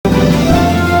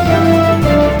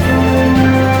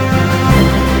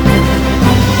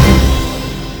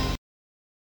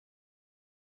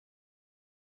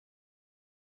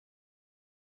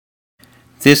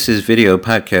This is video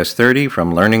podcast 30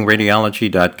 from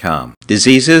learningradiology.com.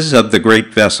 Diseases of the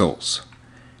Great Vessels.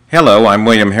 Hello, I'm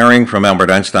William Herring from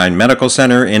Albert Einstein Medical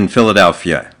Center in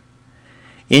Philadelphia.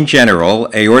 In general,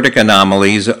 aortic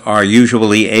anomalies are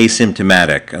usually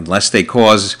asymptomatic unless they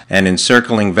cause an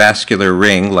encircling vascular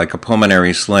ring like a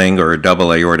pulmonary sling or a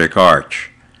double aortic arch.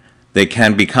 They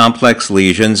can be complex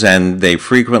lesions and they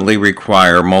frequently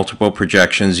require multiple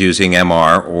projections using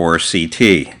MR or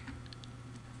CT.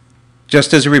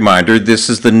 Just as a reminder, this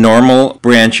is the normal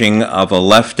branching of a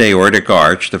left aortic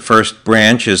arch. The first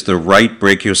branch is the right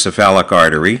brachiocephalic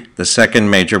artery. The second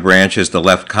major branch is the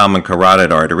left common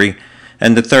carotid artery.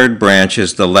 And the third branch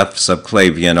is the left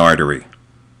subclavian artery.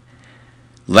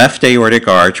 Left aortic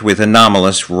arch with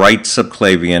anomalous right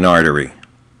subclavian artery.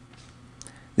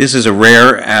 This is a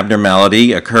rare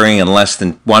abnormality occurring in less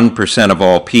than 1% of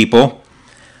all people.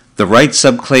 The right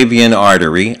subclavian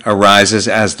artery arises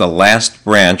as the last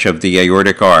branch of the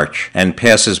aortic arch and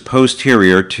passes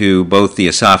posterior to both the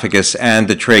esophagus and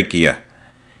the trachea.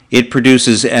 It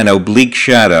produces an oblique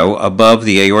shadow above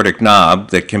the aortic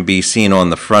knob that can be seen on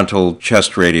the frontal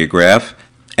chest radiograph,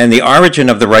 and the origin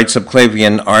of the right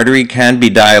subclavian artery can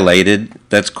be dilated.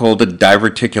 That's called a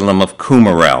diverticulum of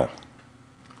Coumarel.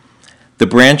 The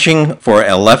branching for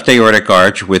a left aortic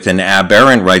arch with an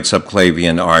aberrant right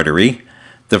subclavian artery.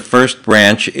 The first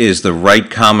branch is the right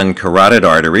common carotid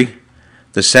artery.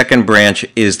 The second branch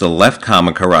is the left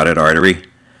common carotid artery.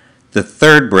 The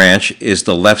third branch is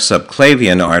the left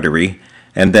subclavian artery.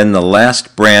 And then the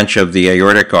last branch of the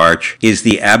aortic arch is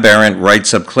the aberrant right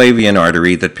subclavian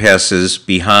artery that passes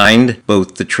behind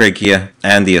both the trachea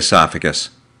and the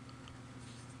esophagus.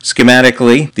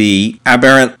 Schematically, the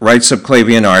aberrant right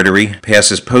subclavian artery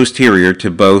passes posterior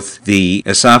to both the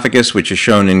esophagus, which is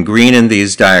shown in green in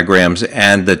these diagrams,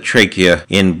 and the trachea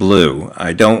in blue.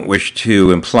 I don't wish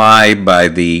to imply by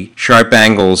the sharp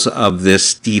angles of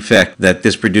this defect that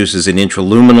this produces an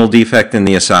intraluminal defect in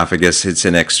the esophagus. It's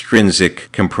an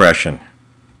extrinsic compression.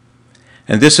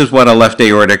 And this is what a left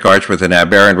aortic arch with an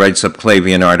aberrant right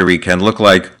subclavian artery can look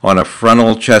like on a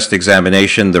frontal chest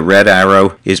examination. The red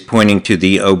arrow is pointing to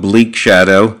the oblique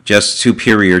shadow just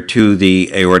superior to the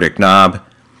aortic knob.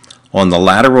 On the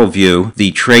lateral view,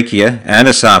 the trachea and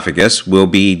esophagus will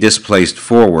be displaced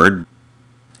forward.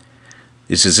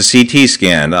 This is a CT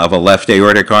scan of a left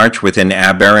aortic arch with an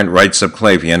aberrant right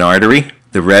subclavian artery.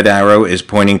 The red arrow is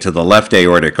pointing to the left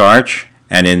aortic arch.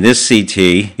 And in this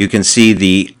CT, you can see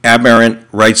the aberrant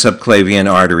right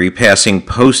subclavian artery passing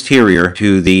posterior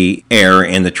to the air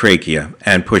in the trachea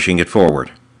and pushing it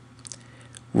forward.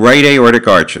 Right aortic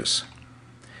arches.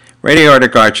 Right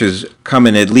aortic arches come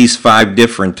in at least 5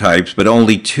 different types, but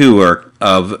only 2 are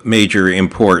of major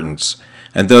importance.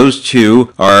 And those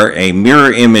 2 are a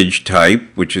mirror image type,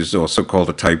 which is also called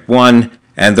a type 1,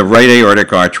 and the right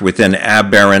aortic arch with an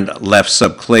aberrant left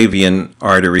subclavian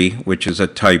artery, which is a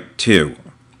type 2.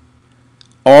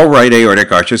 All right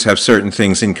aortic arches have certain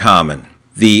things in common.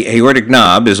 The aortic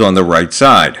knob is on the right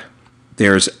side.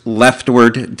 There's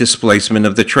leftward displacement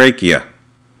of the trachea.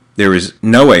 There is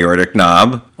no aortic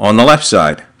knob on the left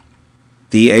side.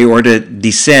 The aorta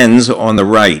descends on the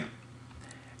right,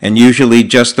 and usually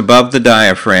just above the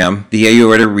diaphragm, the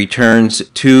aorta returns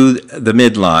to the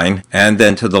midline and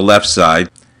then to the left side.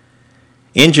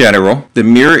 In general, the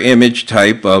mirror image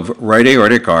type of right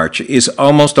aortic arch is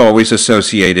almost always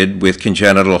associated with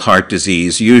congenital heart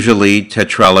disease, usually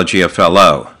tetralogy of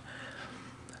Fallot.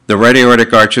 The right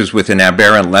aortic arches with an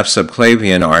aberrant left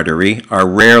subclavian artery are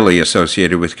rarely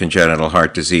associated with congenital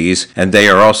heart disease, and they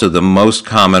are also the most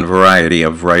common variety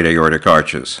of right aortic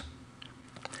arches.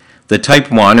 The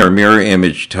type 1 or mirror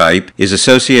image type is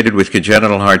associated with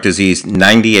congenital heart disease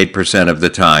 98% of the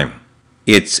time.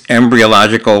 Its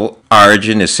embryological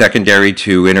origin is secondary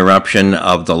to interruption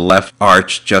of the left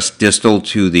arch just distal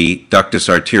to the ductus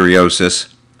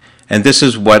arteriosus. And this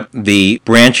is what the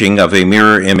branching of a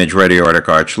mirror image right aortic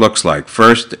arch looks like.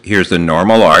 First, here's the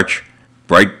normal arch,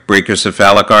 right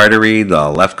brachiocephalic artery, the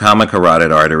left common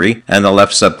carotid artery, and the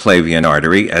left subclavian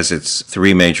artery as its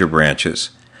 3 major branches.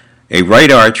 A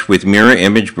right arch with mirror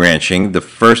image branching, the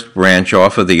first branch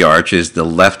off of the arch is the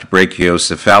left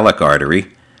brachiocephalic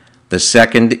artery. The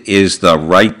second is the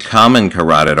right common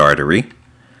carotid artery.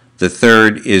 The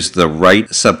third is the right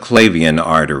subclavian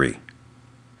artery.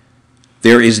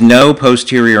 There is no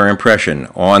posterior impression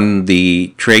on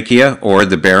the trachea or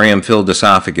the barium-filled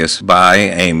esophagus by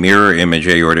a mirror image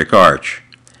aortic arch.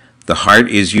 The heart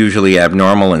is usually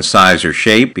abnormal in size or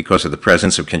shape because of the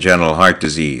presence of congenital heart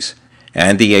disease,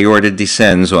 and the aorta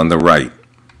descends on the right.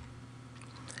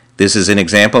 This is an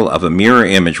example of a mirror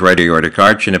image right aortic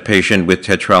arch in a patient with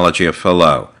tetralogy of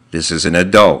Fallot. This is an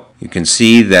adult. You can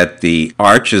see that the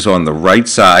arch is on the right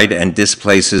side and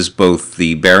displaces both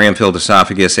the barium-filled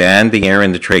esophagus and the air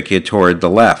in the trachea toward the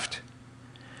left.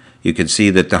 You can see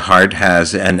that the heart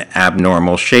has an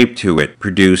abnormal shape to it,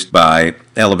 produced by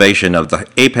elevation of the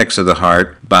apex of the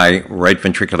heart by right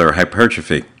ventricular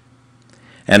hypertrophy.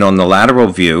 And on the lateral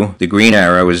view, the green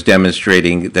arrow is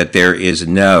demonstrating that there is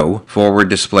no forward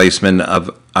displacement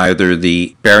of either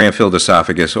the barium-filled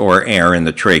esophagus or air in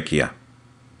the trachea.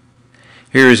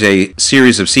 Here is a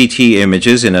series of CT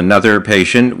images in another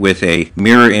patient with a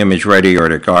mirror image right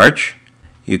aortic arch.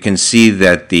 You can see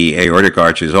that the aortic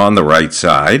arch is on the right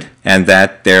side and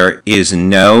that there is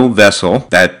no vessel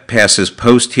that passes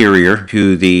posterior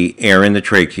to the air in the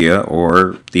trachea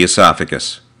or the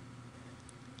esophagus.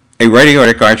 A right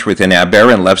aortic arch with an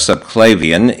aberrant left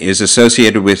subclavian is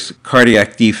associated with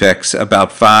cardiac defects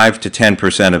about 5 to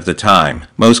 10% of the time.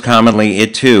 Most commonly,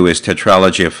 it too is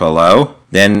tetralogy of Fallot,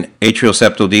 then atrial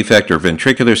septal defect or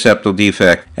ventricular septal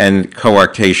defect, and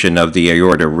coarctation of the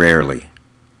aorta rarely.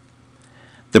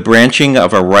 The branching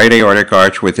of a right aortic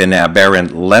arch with an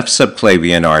aberrant left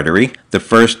subclavian artery. The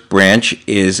first branch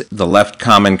is the left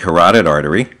common carotid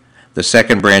artery. The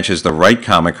second branch is the right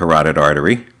common carotid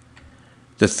artery.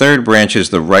 The third branch is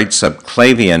the right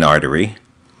subclavian artery,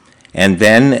 and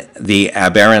then the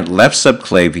aberrant left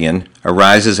subclavian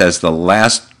arises as the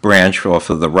last branch off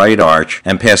of the right arch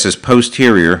and passes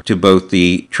posterior to both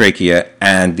the trachea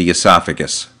and the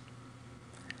esophagus.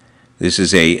 This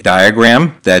is a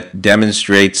diagram that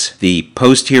demonstrates the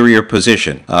posterior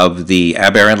position of the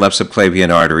aberrant left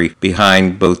subclavian artery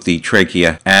behind both the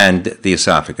trachea and the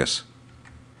esophagus.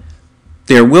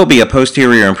 There will be a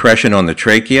posterior impression on the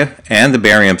trachea and the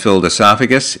barium-filled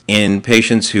esophagus in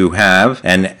patients who have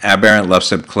an aberrant left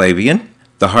subclavian.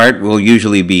 The heart will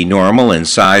usually be normal in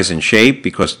size and shape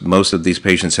because most of these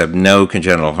patients have no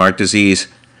congenital heart disease.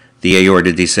 The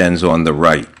aorta descends on the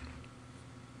right.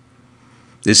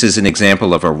 This is an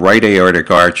example of a right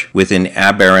aortic arch with an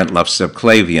aberrant left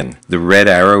subclavian. The red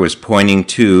arrow is pointing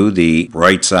to the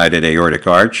right-sided aortic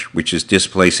arch, which is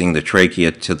displacing the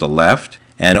trachea to the left.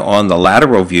 And on the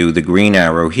lateral view, the green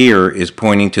arrow here is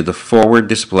pointing to the forward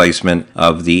displacement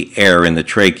of the air in the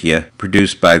trachea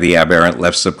produced by the aberrant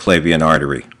left subclavian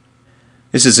artery.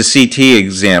 This is a CT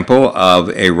example of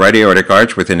a right aortic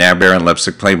arch with an aberrant left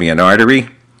subclavian artery.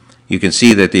 You can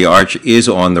see that the arch is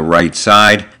on the right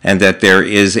side and that there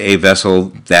is a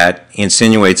vessel that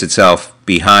insinuates itself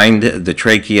behind the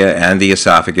trachea and the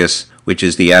esophagus, which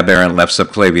is the aberrant left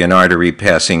subclavian artery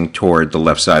passing toward the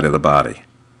left side of the body.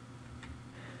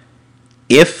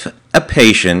 If a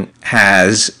patient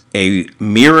has a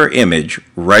mirror image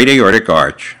right aortic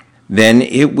arch, then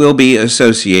it will be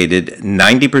associated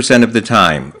 90% of the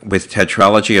time with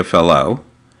tetralogy of Fallot,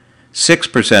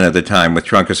 6% of the time with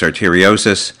truncus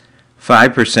arteriosus,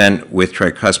 5% with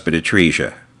tricuspid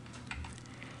atresia.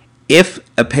 If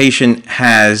a patient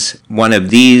has one of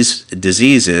these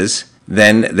diseases,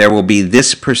 then there will be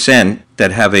this percent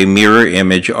that have a mirror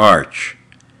image arch.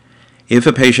 If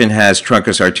a patient has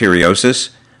truncus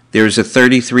arteriosus, there's a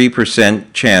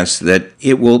 33% chance that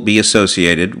it will be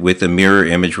associated with a mirror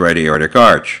image right aortic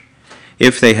arch.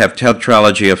 If they have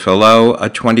tetralogy of Fallot, a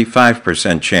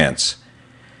 25% chance.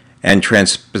 And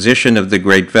transposition of the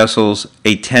great vessels,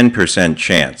 a 10%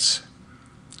 chance.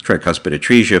 Tricuspid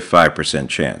atresia, 5%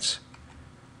 chance.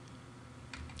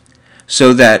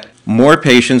 So that more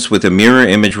patients with a mirror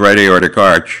image right aortic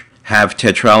arch have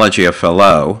tetralogy of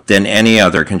Fallot than any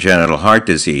other congenital heart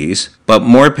disease, but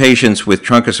more patients with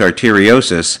truncus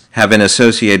arteriosus have an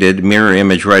associated mirror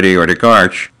image right aortic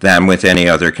arch than with any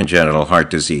other congenital heart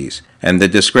disease. And the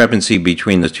discrepancy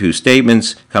between the two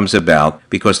statements comes about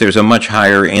because there's a much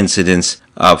higher incidence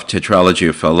of tetralogy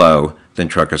of Fallot than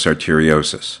truncus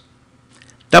arteriosus.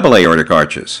 Double aortic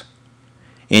arches.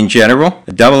 In general,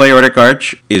 a double aortic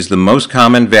arch is the most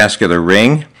common vascular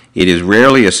ring. It is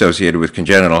rarely associated with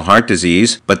congenital heart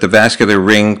disease, but the vascular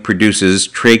ring produces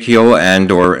tracheal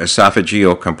and/or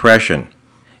esophageal compression.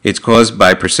 It's caused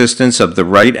by persistence of the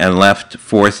right and left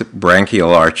fourth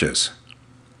branchial arches.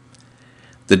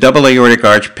 The double aortic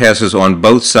arch passes on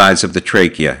both sides of the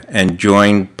trachea and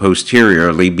joined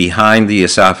posteriorly behind the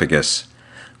esophagus.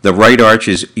 The right arch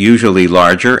is usually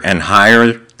larger and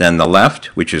higher than the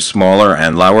left, which is smaller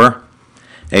and lower.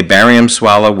 A barium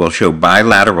swallow will show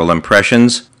bilateral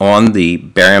impressions on the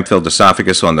barium-filled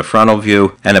esophagus on the frontal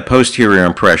view and a posterior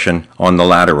impression on the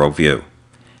lateral view.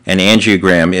 An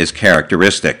angiogram is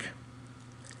characteristic.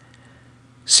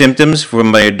 Symptoms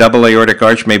from a double aortic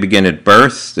arch may begin at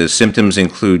birth. The symptoms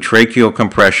include tracheal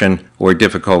compression or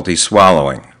difficulty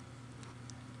swallowing.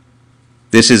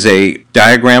 This is a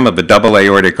diagram of a double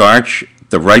aortic arch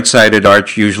The right-sided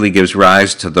arch usually gives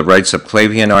rise to the right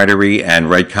subclavian artery and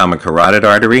right common carotid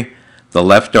artery, the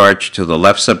left arch to the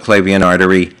left subclavian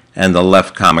artery and the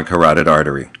left common carotid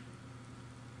artery.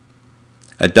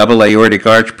 A double aortic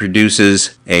arch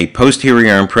produces a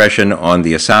posterior impression on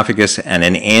the esophagus and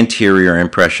an anterior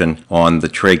impression on the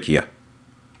trachea.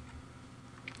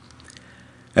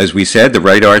 As we said, the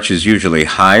right arch is usually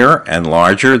higher and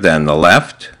larger than the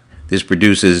left. This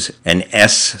produces an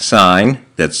S sign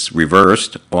that's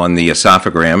reversed on the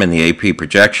esophagram in the AP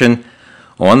projection.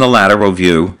 On the lateral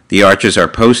view, the arches are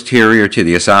posterior to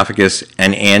the esophagus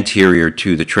and anterior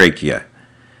to the trachea.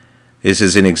 This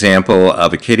is an example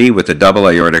of a kitty with a double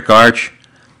aortic arch.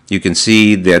 You can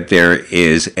see that there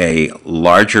is a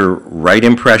larger right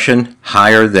impression,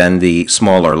 higher than the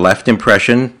smaller left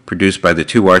impression produced by the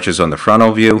two arches on the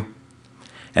frontal view.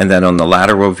 And then on the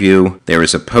lateral view, there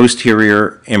is a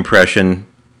posterior impression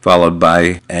followed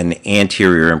by an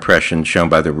anterior impression shown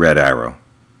by the red arrow.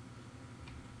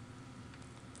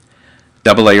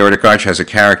 Double aortic arch has a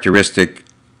characteristic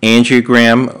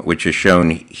angiogram, which is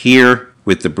shown here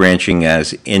with the branching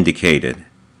as indicated.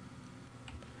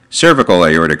 Cervical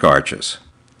aortic arches.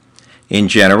 In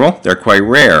general, they're quite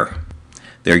rare.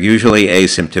 They're usually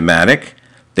asymptomatic.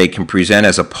 They can present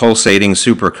as a pulsating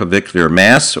supraclavicular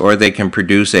mass, or they can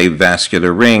produce a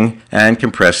vascular ring and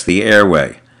compress the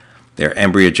airway. Their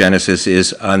embryogenesis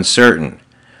is uncertain.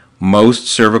 Most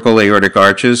cervical aortic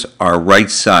arches are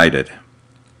right-sided.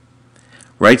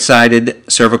 Right-sided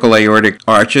cervical aortic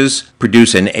arches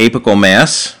produce an apical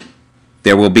mass.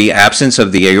 There will be absence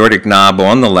of the aortic knob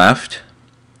on the left.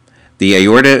 The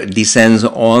aorta descends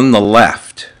on the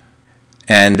left,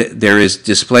 and there is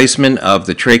displacement of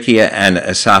the trachea and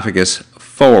esophagus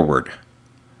forward.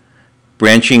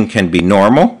 Branching can be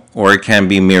normal, or it can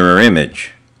be mirror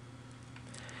image.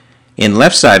 In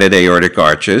left-sided aortic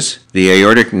arches, the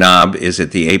aortic knob is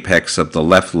at the apex of the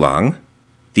left lung.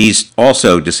 These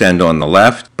also descend on the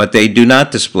left, but they do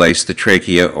not displace the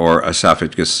trachea or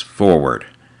esophagus forward.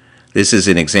 This is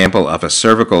an example of a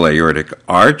cervical aortic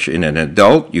arch in an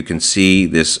adult. You can see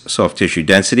this soft tissue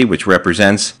density, which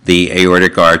represents the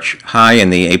aortic arch high in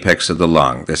the apex of the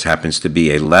lung. This happens to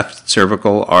be a left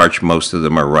cervical arch. Most of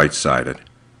them are right-sided.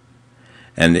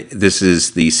 And this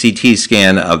is the CT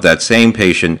scan of that same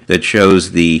patient that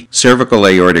shows the cervical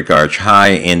aortic arch high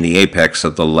in the apex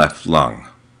of the left lung.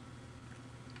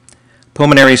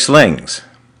 Pulmonary slings.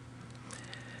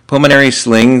 Pulmonary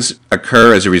slings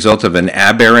occur as a result of an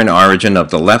aberrant origin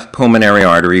of the left pulmonary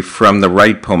artery from the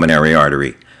right pulmonary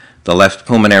artery. The left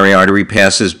pulmonary artery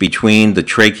passes between the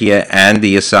trachea and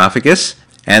the esophagus,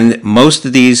 and most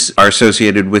of these are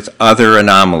associated with other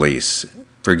anomalies.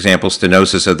 For example,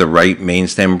 stenosis of the right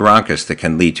mainstem bronchus that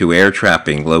can lead to air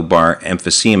trapping, lobar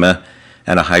emphysema,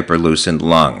 and a hyperlucent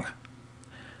lung.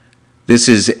 This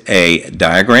is a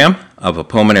diagram of a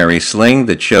pulmonary sling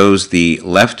that shows the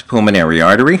left pulmonary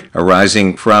artery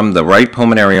arising from the right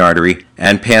pulmonary artery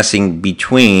and passing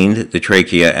between the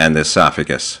trachea and the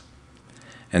esophagus.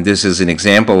 And this is an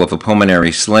example of a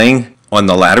pulmonary sling. On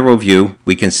the lateral view,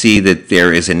 we can see that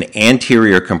there is an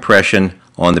anterior compression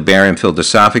on the barium-filled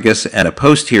esophagus and a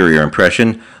posterior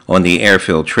impression on the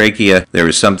air-filled trachea. There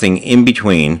is something in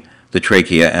between the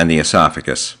trachea and the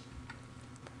esophagus.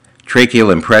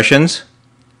 Tracheal impressions.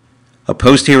 A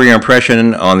posterior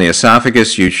impression on the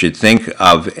esophagus, you should think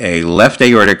of a left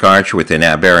aortic arch with an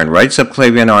aberrant right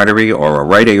subclavian artery or a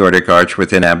right aortic arch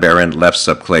with an aberrant left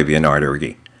subclavian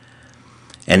artery.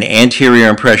 An anterior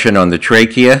impression on the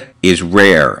trachea is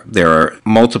rare. There are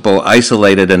multiple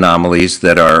isolated anomalies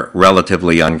that are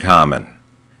relatively uncommon.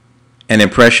 An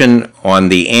impression on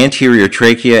the anterior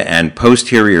trachea and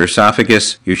posterior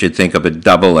esophagus, you should think of a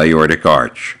double aortic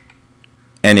arch.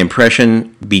 An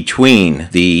impression between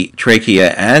the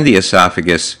trachea and the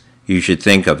esophagus, you should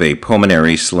think of a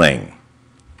pulmonary sling.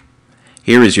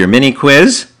 Here is your mini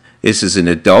quiz. This is an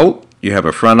adult. You have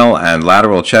a frontal and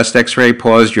lateral chest x-ray.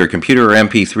 Pause your computer or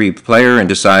MP3 player and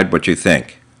decide what you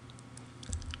think.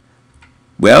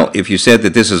 Well, if you said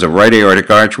that this is a right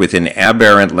aortic arch with an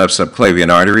aberrant left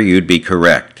subclavian artery, you'd be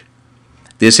correct.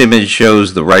 This image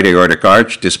shows the right aortic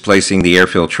arch displacing the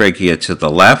air-filled trachea to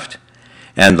the left,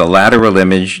 and the lateral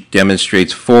image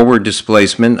demonstrates forward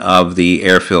displacement of the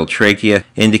air-filled trachea,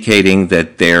 indicating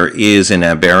that there is an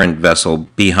aberrant vessel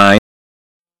behind